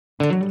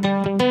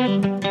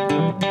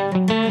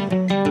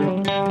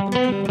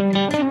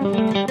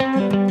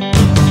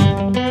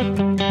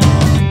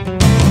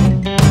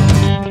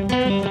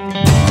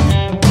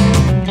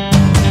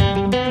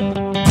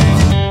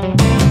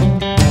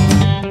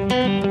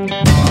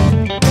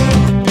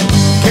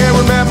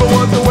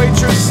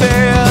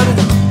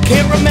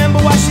Can't remember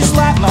why she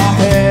slapped my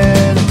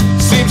head.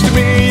 Seems to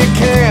me you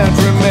can't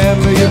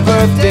remember your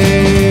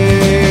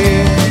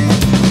birthday.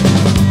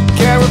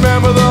 Can't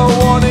remember the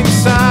warning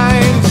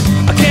signs.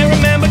 I can't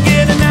remember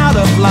getting out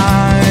of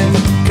line.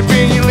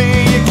 Conveniently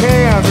you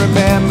can't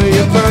remember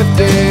your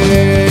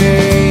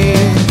birthday.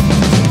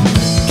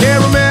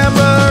 Can't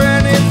remember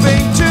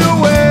anything too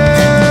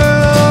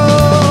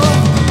well.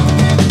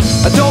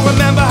 I don't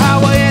remember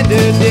how I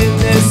ended in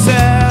this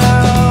cell.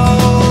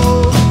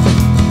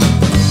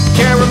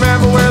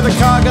 Where the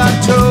car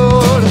got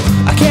towed,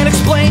 I can't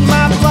explain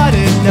my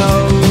bloody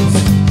nose.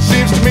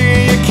 Seems to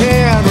me you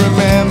can't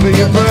remember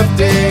your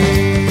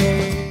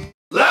birthday.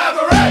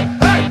 Laveray,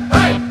 hey,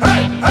 hey,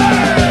 hey, hey!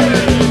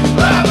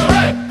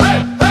 Laveray, hey,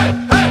 hey,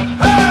 hey,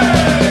 hey!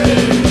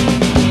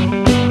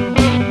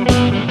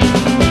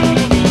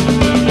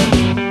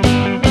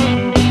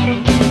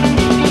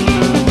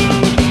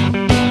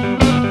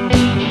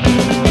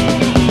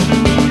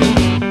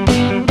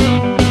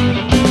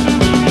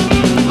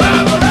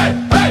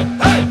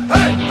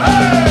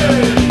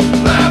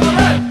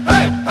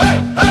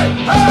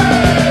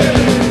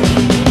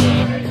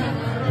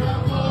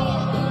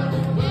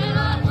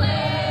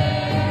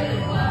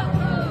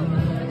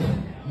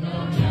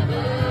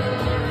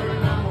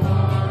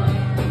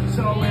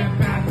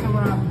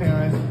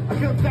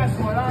 That's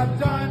what I've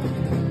done,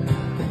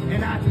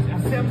 and I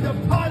stepped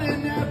apart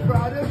in that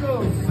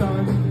prodigal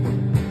son.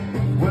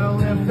 Well,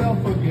 if they'll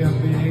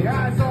forgive me,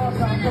 as all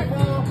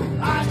comfortable,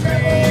 I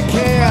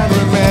can't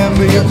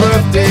remember your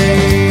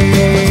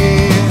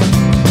birthday.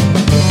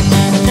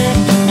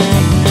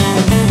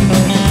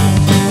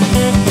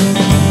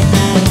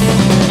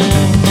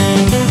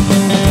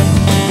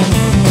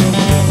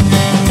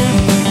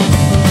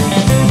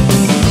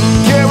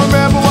 Can't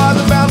remember why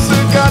the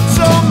bouncer got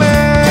so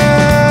mad.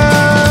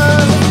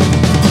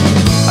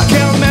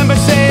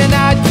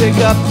 Pick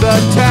up the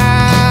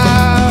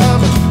tab,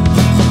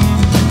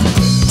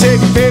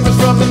 taking papers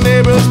from the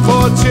neighbors'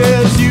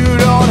 porches. You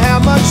don't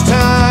have much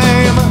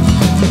time.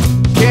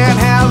 Can't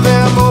have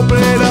them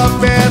open it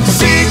up and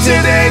see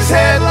today's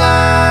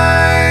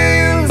headline.